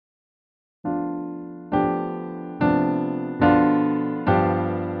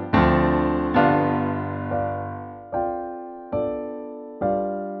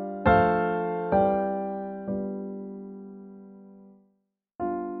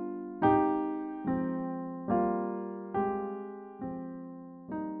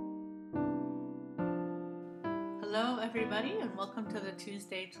Hello, everybody, and welcome to the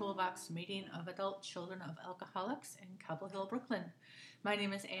Tuesday Toolbox meeting of adult children of alcoholics in Cobble Hill, Brooklyn. My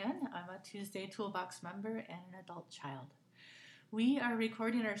name is Ann. I'm a Tuesday Toolbox member and an adult child. We are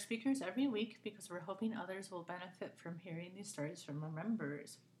recording our speakers every week because we're hoping others will benefit from hearing these stories from our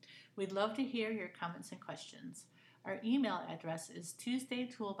members. We'd love to hear your comments and questions. Our email address is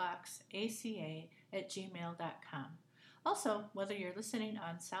tuesdaytoolboxaca@gmail.com. Also, whether you're listening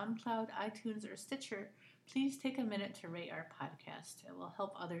on SoundCloud, iTunes, or Stitcher, please take a minute to rate our podcast. It will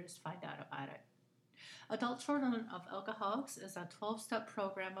help others find out about it. Adult Children of Alcoholics is a 12-step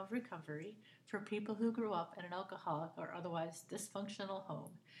program of recovery for people who grew up in an alcoholic or otherwise dysfunctional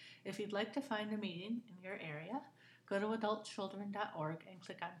home. If you'd like to find a meeting in your area, go to adultchildren.org and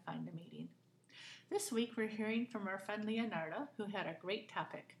click on Find a Meeting. This week we're hearing from our friend Leonarda, who had a great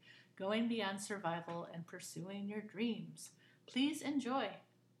topic, going beyond survival and pursuing your dreams. Please enjoy.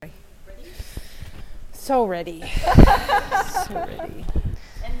 Ready? So ready. So ready.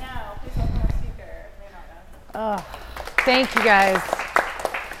 And now, please welcome our speaker, Leonarda. Thank you guys.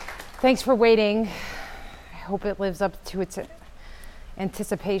 Thanks for waiting. I hope it lives up to its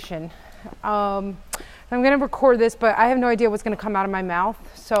anticipation. I'm going to record this, but I have no idea what's going to come out of my mouth.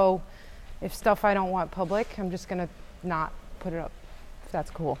 So if stuff I don't want public, I'm just going to not put it up, if that's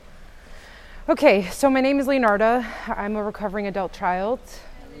cool. Okay, so my name is Leonarda. I'm a recovering adult child.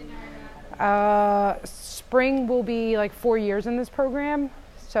 Spring will be like 4 years in this program.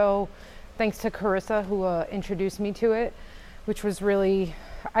 So thanks to Carissa who introduced me to it, which was really,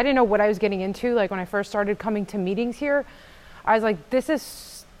 I didn't know what I was getting into. Like when I first started coming to meetings here, I was like,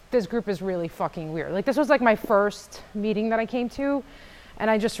 this group is really fucking weird. Like this was like my first meeting that I came to. And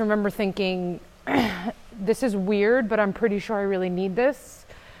I just remember thinking, this is weird, but I'm pretty sure I really need this.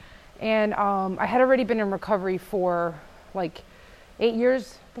 And I had already been in recovery for like 8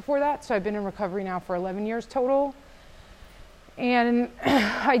 years before that. So I've been in recovery now for 11 years total. And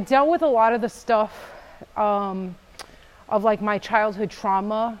I dealt with a lot of the stuff of like my childhood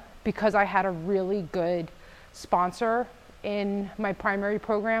trauma because I had a really good sponsor in my primary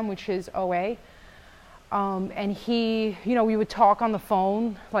program, which is OA. And he, we would talk on the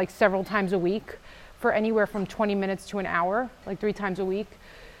phone like several times a week for anywhere from 20 minutes to an hour, like 3 times a week.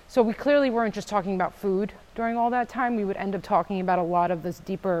 So we clearly weren't just talking about food during all that time. We would end up talking about a lot of this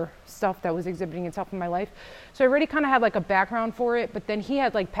deeper stuff that was exhibiting itself in my life. So I already kind of had like a background for it, but then he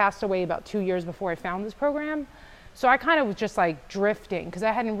had like passed away about 2 years before I found this program. So I kind of was just like drifting because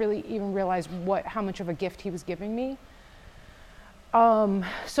I hadn't really even realized how much of a gift he was giving me. So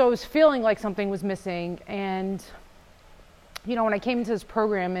I was feeling like something was missing. And, when I came into this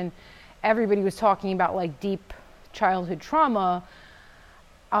program and everybody was talking about like deep childhood trauma,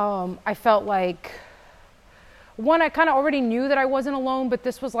 I felt like, one, I kind of already knew that I wasn't alone, but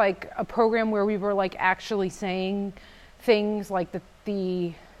this was like a program where we were like actually saying things like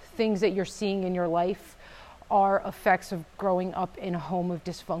the things that you're seeing in your life are effects of growing up in a home of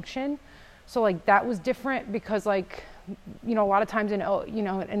dysfunction. So like that was different because like, a lot of times in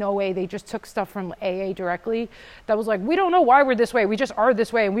OA, they just took stuff from AA directly that was like, we don't know why we're this way. We just are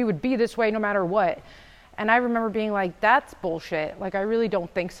this way and we would be this way no matter what. And I remember being like, that's bullshit. Like, I really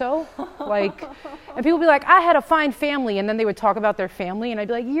don't think so. Like, and people would be like, I had a fine family. And then they would talk about their family. And I'd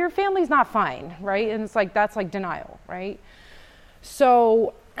be like, your family's not fine, right? And it's like, that's like denial, right?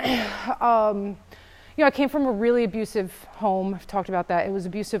 So, I came from a really abusive home. I've talked about that. It was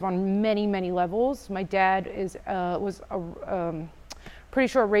abusive on many, many levels. My dad was pretty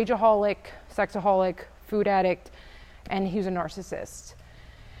sure a rageaholic, sexaholic, food addict, and he was a narcissist.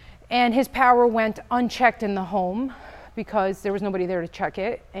 And his power went unchecked in the home because there was nobody there to check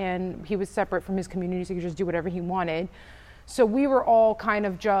it. And he was separate from his community, so he could just do whatever he wanted. So we were all kind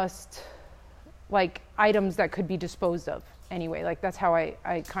of just like items that could be disposed of anyway. Like that's how I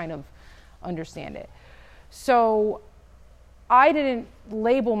kind of understand it. So I didn't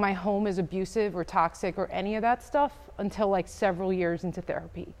label my home as abusive or toxic or any of that stuff until like several years into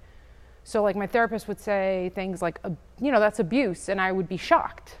therapy. So like my therapist would say things like, that's abuse. And I would be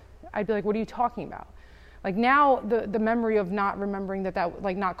shocked. I'd be like, what are you talking about? Like now the memory of not remembering that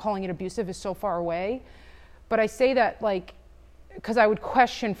like not calling it abusive is so far away. But I say that like, because I would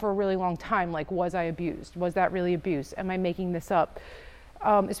question for a really long time, like, was I abused? Was that really abuse? Am I making this up?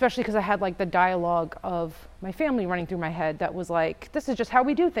 Especially because I had like the dialogue of my family running through my head that was like, this is just how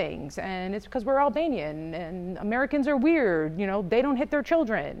we do things. And it's because we're Albanian and Americans are weird. They don't hit their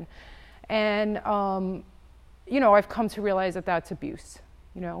children. And, I've come to realize that that's abuse.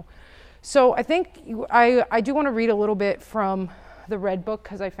 So I think I do want to read a little bit from the Red Book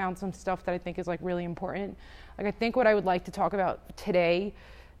because I found some stuff that I think is like really important. Like I think what I would like to talk about today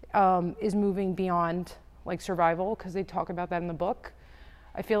is moving beyond like survival, because they talk about that in the book.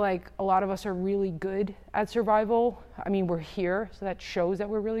 I feel like a lot of us are really good at survival. I mean, we're here, so that shows that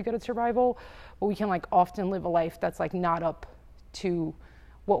we're really good at survival, but we can like often live a life that's like not up to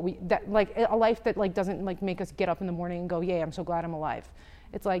what like a life that like doesn't like make us get up in the morning and go, yeah, I'm so glad I'm alive.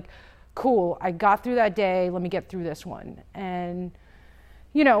 It's like, cool, I got through that day, let me get through this one. And,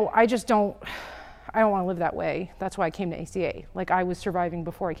 you know, I don't want to live that way. That's why I came to ACA. Like, I was surviving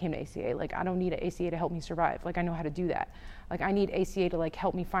before I came to ACA. Like, I don't need an ACA to help me survive. Like, I know how to do that. Like, I need ACA to like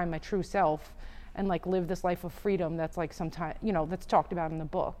help me find my true self and like live this life of freedom that's like sometimes, you know, that's talked about in the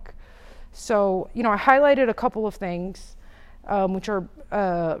book. So, you know, I highlighted a couple of things which are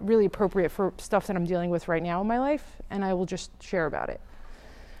really appropriate for stuff that I'm dealing with right now in my life, and I will just share about it.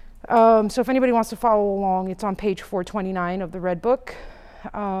 So if anybody wants to follow along, it's on page 429 of the Red Book.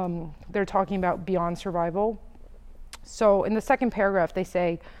 They're talking about beyond survival. So in the second paragraph, they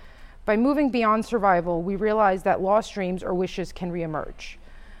say, by moving beyond survival, we realize that lost dreams or wishes can reemerge.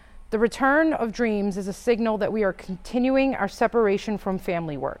 The return of dreams is a signal that we are continuing our separation from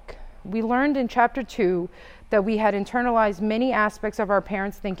family work. We learned in chapter 2 that we had internalized many aspects of our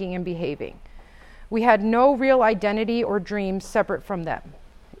parents' thinking and behaving. We had no real identity or dreams separate from them.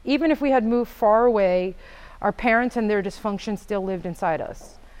 Even if we had moved far away, our parents and their dysfunction still lived inside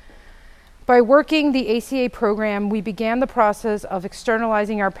us. By working the ACA program, we began the process of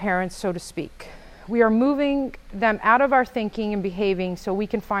externalizing our parents, so to speak. We are moving them out of our thinking and behaving so we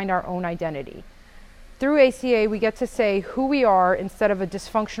can find our own identity. Through ACA, we get to say who we are instead of a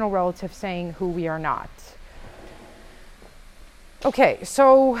dysfunctional relative saying who we are not. Okay,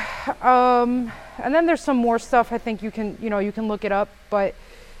 so, and then there's some more stuff I think you can look it up, but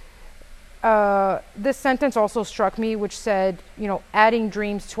this sentence also struck me, which said, you know, adding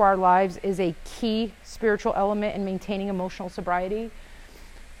dreams to our lives is a key spiritual element in maintaining emotional sobriety.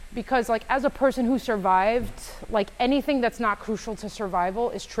 Because like as a person who survived, like anything that's not crucial to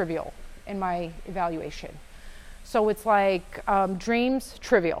survival is trivial in my evaluation. So it's like dreams,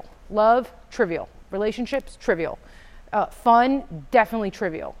 trivial. Love, trivial. Relationships, trivial. Fun, definitely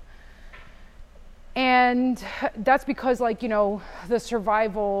trivial. And that's because like, you know, the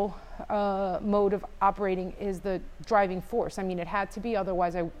survival mode of operating is the driving force. I mean, it had to be,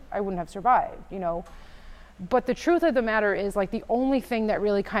 otherwise I wouldn't have survived, you know. But the truth of the matter is like the only thing that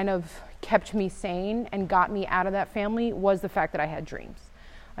really kind of kept me sane and got me out of that family was the fact that I had dreams.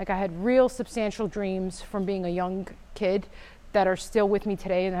 Like I had real substantial dreams from being a young kid that are still with me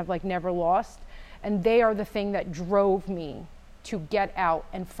today and have like never lost. And they are the thing that drove me to get out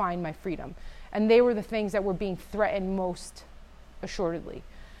and find my freedom. And they were the things that were being threatened most assuredly.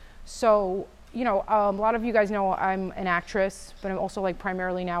 So, you know, a lot of you guys know I'm an actress, but I'm also like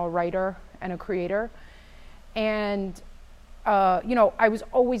primarily now a writer and a creator. And, you know, I was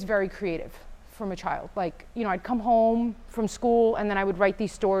always very creative from a child. Like, you know, I'd come home from school and then I would write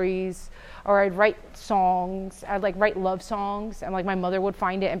these stories, or I'd write songs. I'd like write love songs, and like my mother would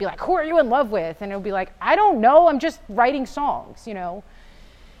find it and be like, who are you in love with? And it would be like, I don't know, I'm just writing songs, you know.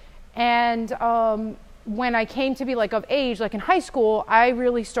 And when I came to be like of age, like in high school, I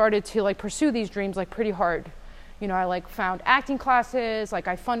really started to like pursue these dreams like pretty hard. You know, I like found acting classes, like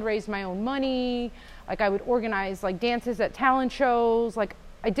I fundraised my own money, like I would organize like dances at talent shows, like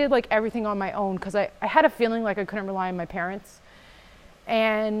I did like everything on my own because I had a feeling like I couldn't rely on my parents.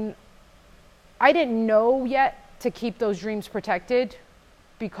 And I didn't know yet to keep those dreams protected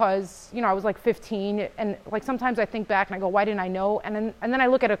because, you know, I was like 15, and like sometimes I think back and I go, why didn't I know? And then I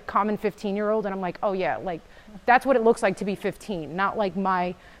look at a common 15-year-old and I'm like, oh yeah, like that's what it looks like to be 15, not like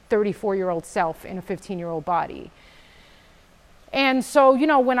my 34-year-old self in a 15-year-old body. And so, you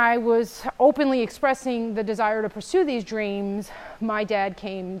know, when I was openly expressing the desire to pursue these dreams, my dad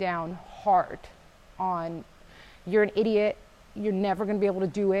came down hard on, you're an idiot, you're never going to be able to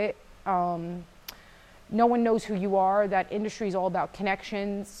do it. No one knows who you are. That industry is all about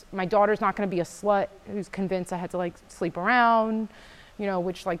connections. My daughter's not going to be a slut who's convinced I had to like sleep around, you know,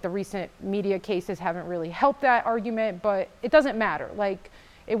 which like the recent media cases haven't really helped that argument, but it doesn't matter. Like,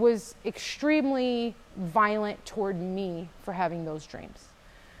 it was extremely violent toward me for having those dreams.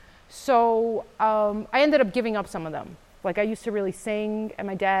 So I ended up giving up some of them. Like I used to really sing, and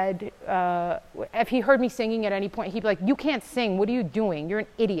my dad, if he heard me singing at any point, he'd be like, you can't sing, what are you doing? You're an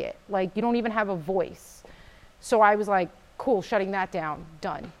idiot. Like, you don't even have a voice. So I was like, cool, shutting that down,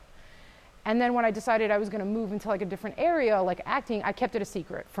 done. And then when I decided I was gonna move into like a different area, like acting, I kept it a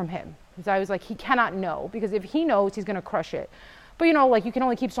secret from him. Because I was like, he cannot know, because if he knows, he's gonna crush it. But you know, like you can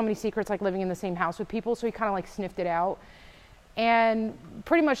only keep so many secrets like living in the same house with people, so he kind of like sniffed it out and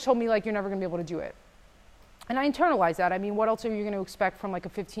pretty much told me like, you're never gonna be able to do it. And I internalized that. I mean, what else are you gonna expect from like a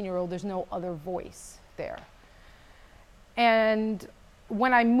 15-year-old? There's no other voice there. And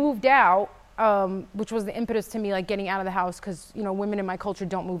when I moved out, which was the impetus to me like getting out of the house, because you know women in my culture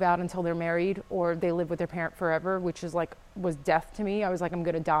don't move out until they're married or they live with their parent forever, which is like was death to me. I was like, I'm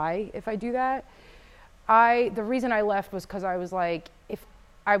gonna die if I do that. The reason I left was because I was like, if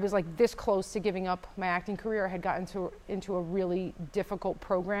I was like this close to giving up my acting career, I had gotten into a really difficult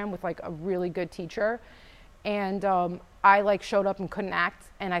program with like a really good teacher, and I like showed up and couldn't act,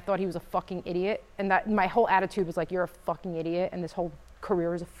 and I thought he was a fucking idiot, and that my whole attitude was like, you're a fucking idiot, and this whole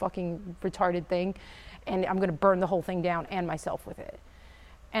career is a fucking retarded thing, and I'm gonna burn the whole thing down and myself with it.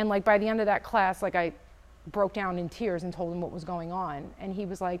 And like by the end of that class, like I broke down in tears and told him what was going on, and he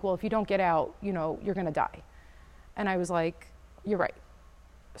was like, well, if you don't get out, you know, you're gonna die. And I was like, you're right.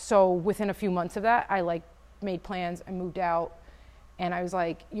 So within a few months of that, I like made plans and moved out, and I was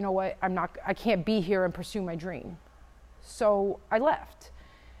like, you know what, I can't be here and pursue my dream. So I left,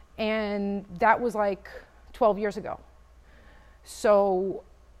 and that was like 12 years ago. So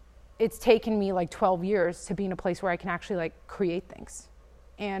it's taken me like 12 years to be in a place where I can actually like create things.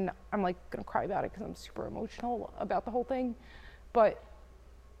 And I'm like gonna cry about it because I'm super emotional about the whole thing. But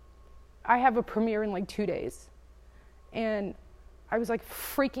I have a premiere in like 2 days. And I was like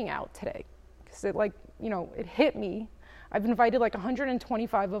freaking out today because it like, you know, it hit me. I've invited like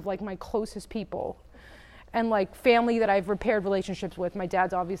 125 of like my closest people and like family that I've repaired relationships with. My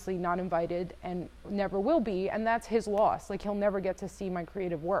dad's obviously not invited and never will be, and that's his loss. Like he'll never get to see my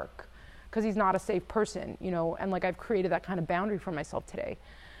creative work because he's not a safe person, you know, and like I've created that kind of boundary for myself today.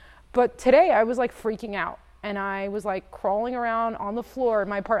 But today I was like freaking out, and I was like crawling around on the floor.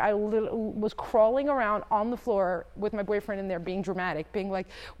 I was crawling around on the floor with my boyfriend in there being dramatic, being like,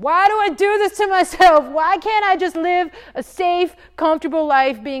 why do I do this to myself? Why can't I just live a safe, comfortable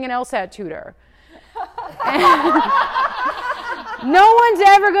life being an LSAT tutor? No one's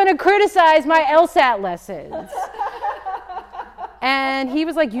ever going to criticize my LSAT lessons. And he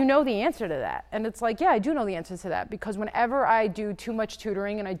was like, you know the answer to that. And it's like, yeah, I do know the answer to that, because whenever I do too much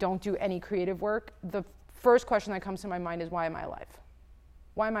tutoring and I don't do any creative work, the first question that comes to my mind is, why am I alive?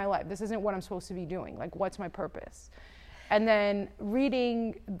 Why am I alive? This isn't what I'm supposed to be doing. Like, what's my purpose? And then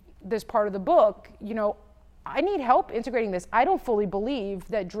reading this part of the book, you know, I need help integrating this. I don't fully believe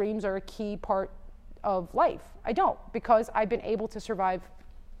that dreams are a key part of life. I don't, because I've been able to survive,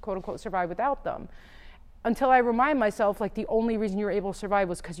 quote unquote, survive without them. Until I remind myself, like, the only reason you were able to survive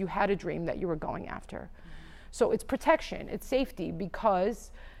was because you had a dream that you were going after. So it's protection, it's safety, because,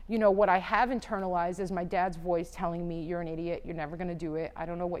 you know, what I have internalized is my dad's voice telling me, you're an idiot, you're never gonna do it, I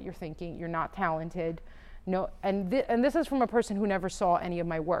don't know what you're thinking, you're not talented. No, and this is from a person who never saw any of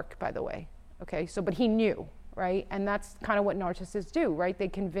my work, by the way, okay? So, but he knew, right? And that's kind of what narcissists do, right? They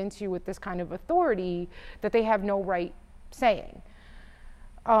convince you with this kind of authority that they have no right saying.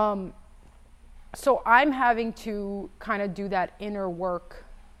 So I'm having to kind of do that inner work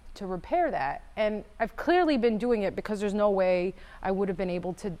to repair that. And I've clearly been doing it, because there's no way I would have been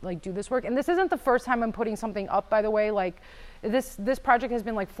able to like do this work. And this isn't the first time I'm putting something up, by the way. Like this project has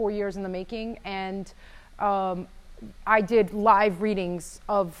been like 4 years in the making, and I did live readings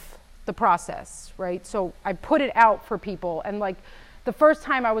of the process, right? So I put it out for people, and like the first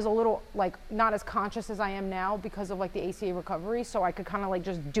time I was a little like not as conscious as I am now because of like the ACA recovery, so I could kind of like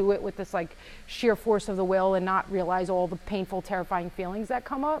just do it with this like sheer force of the will and not realize all the painful, terrifying feelings that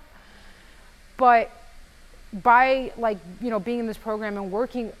come up. But by like, you know, being in this program and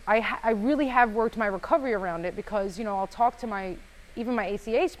working, I really have worked my recovery around it, because, you know, I'll talk to even my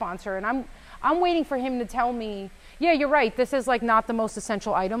ACA sponsor, and I'm waiting for him to tell me, yeah, you're right, this is like not the most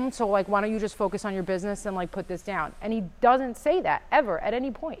essential item, so like why don't you just focus on your business and like put this down? And he doesn't say that ever at any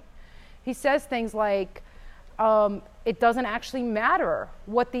point. He says things like, it doesn't actually matter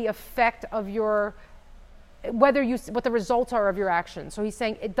what the effect of what the results are of your actions. So he's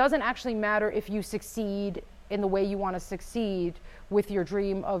saying it doesn't actually matter if you succeed in the way you want to succeed with your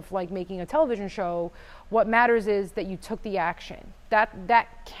dream of like making a television show. What matters is that you took the action.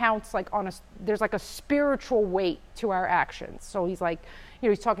 That counts, like there's like a spiritual weight to our actions. So he's like, you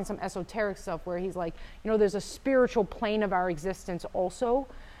know, he's talking some esoteric stuff where he's like, you know, there's a spiritual plane of our existence also,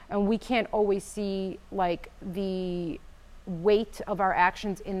 and we can't always see like the weight of our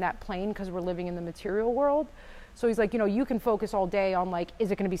actions in that plane because we're living in the material world. So he's like, you know, you can focus all day on like,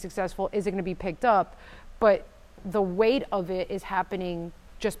 is it going to be successful? Is it going to be picked up? But the weight of it is happening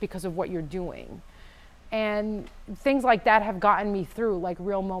just because of what you're doing. And things like that have gotten me through like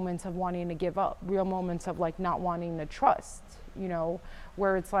real moments of wanting to give up, real moments of like not wanting to trust, you know,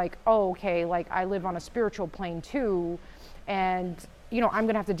 where it's like, oh, okay, like I live on a spiritual plane too. And I'm going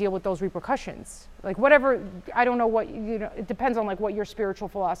to have to deal with those repercussions. Like whatever, I don't know what, it depends on like what your spiritual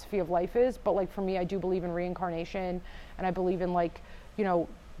philosophy of life is. But like for me, I do believe in reincarnation, and I believe in like,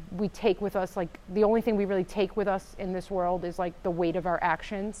 we take with us, like the only thing we really take with us in this world is like the weight of our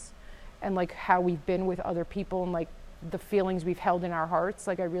actions and like how we've been with other people and like the feelings we've held in our hearts.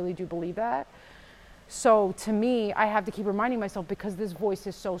 Like I really do believe that. So to me, I have to keep reminding myself, because this voice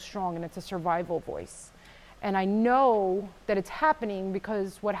is so strong and it's a survival voice. And I know that it's happening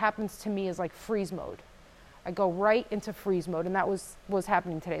because what happens to me is like freeze mode. I go right into freeze mode, and that was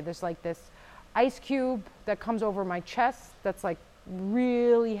happening today. There's like this ice cube that comes over my chest that's like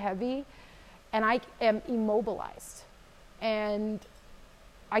really heavy, and I am immobilized. And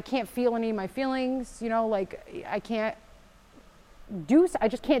I can't feel any of my feelings, like I just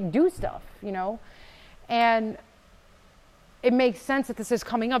can't do stuff, And it makes sense that this is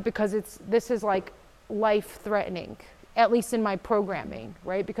coming up because this is like life-threatening, at least in my programming,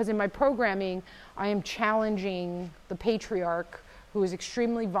 right? Because in my programming, I am challenging the patriarch, who is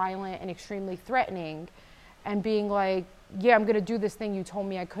extremely violent and extremely threatening, and being like, yeah, I'm going to do this thing you told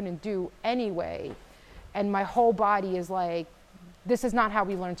me I couldn't do anyway. And my whole body is like, this is not how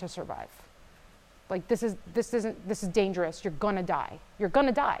we learn to survive. Like this is dangerous. You're going to die. You're going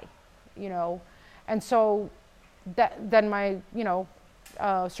to die, And so then my,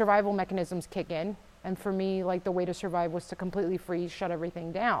 survival mechanisms kick in. And for me, like the way to survive was to completely freeze, shut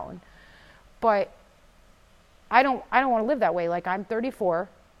everything down. But I don't want to live that way. Like I'm 34,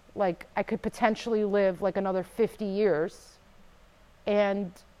 like I could potentially live like another 50 years.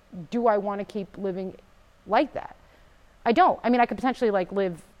 And do I want to keep living like that? I don't. I mean, I could potentially like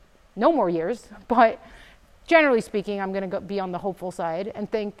live no more years, but generally speaking, I'm going to be on the hopeful side and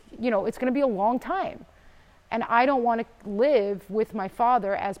think, it's going to be a long time. And I don't want to live with my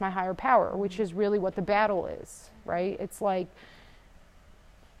father as my higher power, which is really what the battle is, right? It's like,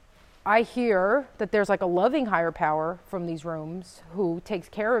 I hear that there's like a loving higher power from these rooms who takes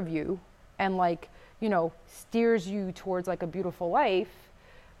care of you and like, steers you towards like a beautiful life,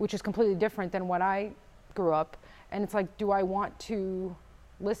 which is completely different than what I grew up. And it's like, do I want to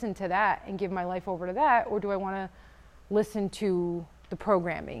listen to that and give my life over to that? Or do I want to listen to the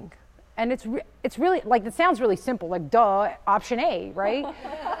programming? And it's really, like, it sounds really simple, like, duh, option A, right?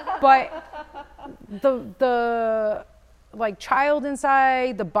 But the like, child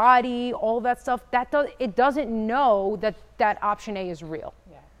inside, the body, all that stuff, it doesn't know that option A is real.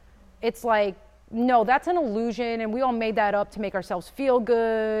 Yeah. It's like, no, that's an illusion, and we all made that up to make ourselves feel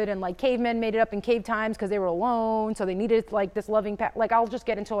good, and, like, cavemen made it up in cave times because they were alone, so they needed, like, this loving, like, I'll just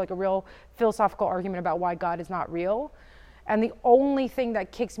get into, like, a real philosophical argument about why God is not real. And the only thing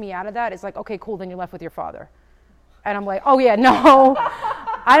that kicks me out of that is like, okay, cool, then you're left with your father. And I'm like, oh yeah, no,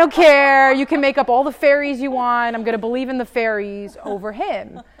 I don't care. You can make up all the fairies you want. I'm going to believe in the fairies over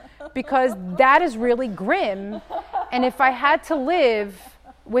him, because that is really grim. And if I had to live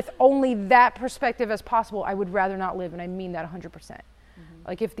with only that perspective as possible, I would rather not live. And I mean that 100%. Mm-hmm.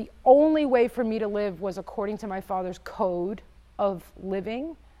 Like if the only way for me to live was according to my father's code of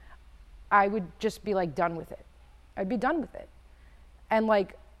living, I would just be like done with it. I'd be done with it. And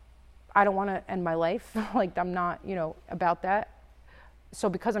like, I don't want to end my life. Like I'm not, about that. So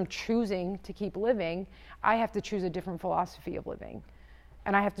because I'm choosing to keep living, I have to choose a different philosophy of living.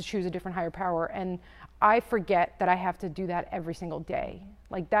 And I have to choose a different higher power. And I forget that I have to do that every single day.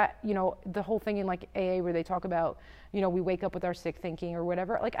 Like that, the whole thing in like AA where they talk about, we wake up with our sick thinking or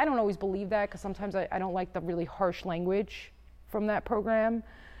whatever. Like I don't always believe that, because sometimes I don't like the really harsh language from that program.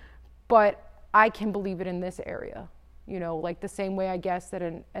 But I can believe it in this area, like the same way I guess that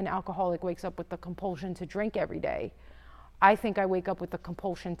an alcoholic wakes up with the compulsion to drink every day. I think I wake up with the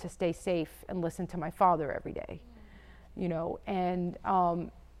compulsion to stay safe and listen to my father every day, and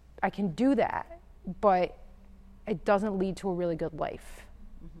I can do that, but it doesn't lead to a really good life.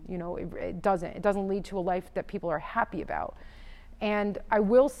 Mm-hmm. It doesn't lead to a life that people are happy about. And I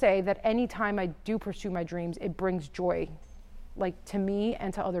will say that anytime I do pursue my dreams, it brings joy, like to me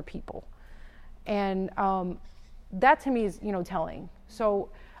and to other people. And that to me is, telling. So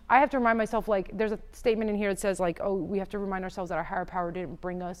I have to remind myself, like, there's a statement in here that says, like, oh, we have to remind ourselves that our higher power didn't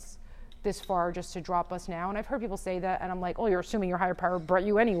bring us this far just to drop us now. And I've heard people say that, and I'm like, oh, you're assuming your higher power brought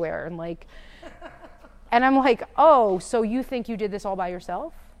you anywhere. And like, and I'm like, oh, so you think you did this all by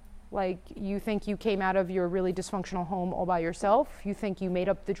yourself? Like, you think you came out of your really dysfunctional home all by yourself? You think you made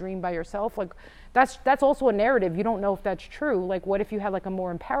up the dream by yourself? Like, that's also a narrative. You don't know if that's true. Like, what if you had like a more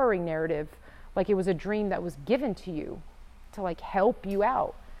empowering narrative? Like it was a dream that was given to you to like help you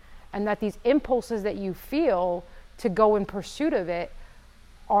out. And that these impulses that you feel to go in pursuit of it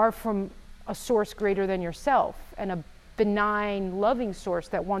are from a source greater than yourself and a benign, loving source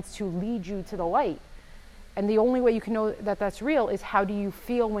that wants to lead you to the light. And the only way you can know that that's real is how do you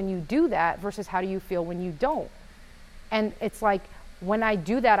feel when you do that versus how do you feel when you don't. And it's like, when I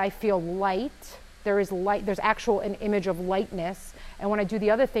do that, I feel light. There is light, there's actual an image of lightness. And when I do the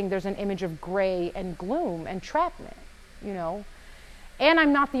other thing, there's an image of gray and gloom and entrapment, you know. And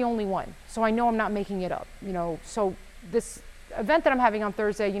I'm not the only one. So I know I'm not making it up, you know. So this event that I'm having on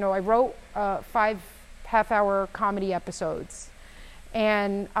Thursday, you know, I wrote 5 half-hour comedy episodes.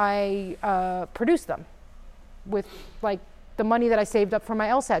 And I produced them with like the money that I saved up for my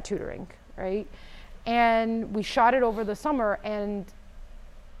LSAT tutoring, right? And we shot it over the summer, and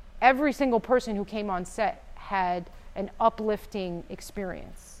every single person who came on set had an uplifting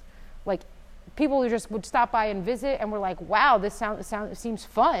experience. Like, people who just would stop by and visit and were like, wow, this seems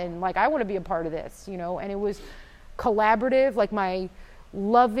fun. Like, I want to be a part of this, you know? And it was collaborative. Like, my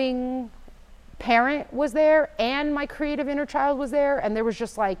loving parent was there and my creative inner child was there. And there was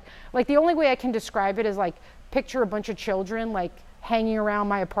just like the only way I can describe it is like, picture a bunch of children like hanging around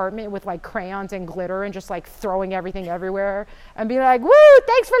my apartment with like crayons and glitter and just like throwing everything everywhere and being like, woo,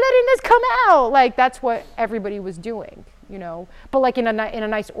 thanks for letting this come out. Like, that's what everybody was doing, you know, but like in a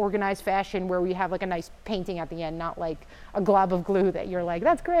nice organized fashion where we have like a nice painting at the end, not like a glob of glue that you're like,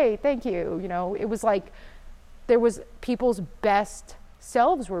 that's great, thank you. You know, it was like, there was people's best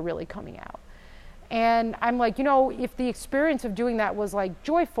selves were really coming out. And I'm like, you know, if the experience of doing that was like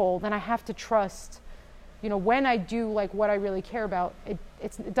joyful, then I have to trust, you know, when I do like what I really care about, it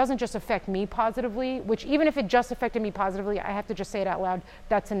doesn't just affect me positively, which even if it just affected me positively, I have to just say it out loud,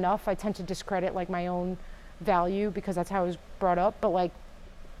 that's enough. I tend to discredit like my own value because that's how I was brought up. But like,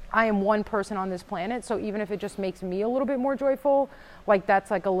 I am one person on this planet. So even if it just makes me a little bit more joyful, like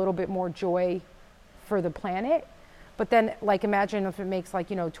that's like a little bit more joy for the planet. But then like, imagine if it makes like,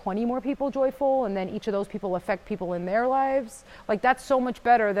 you know, 20 more people joyful, and then each of those people affect people in their lives. Like, that's so much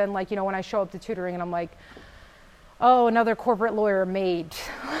better than like, you know, when I show up to tutoring and I'm like, oh, another corporate lawyer maid.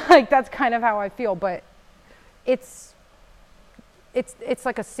 Like, that's kind of how I feel. But it's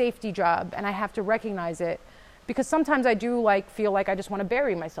like a safety job, and I have to recognize it, because sometimes I do like feel like I just want to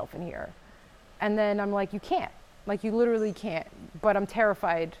bury myself in here. And then I'm like, you can't. Like, you literally can't. But I'm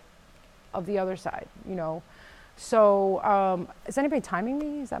terrified of the other side, you know. So, is anybody timing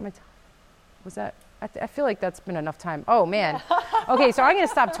me? Is that my time? Was that? I feel like that's been enough time. Oh, man. Okay, so I'm going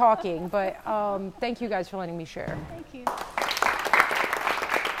to stop talking, but thank you guys for letting me share. Thank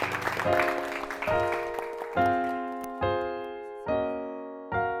you.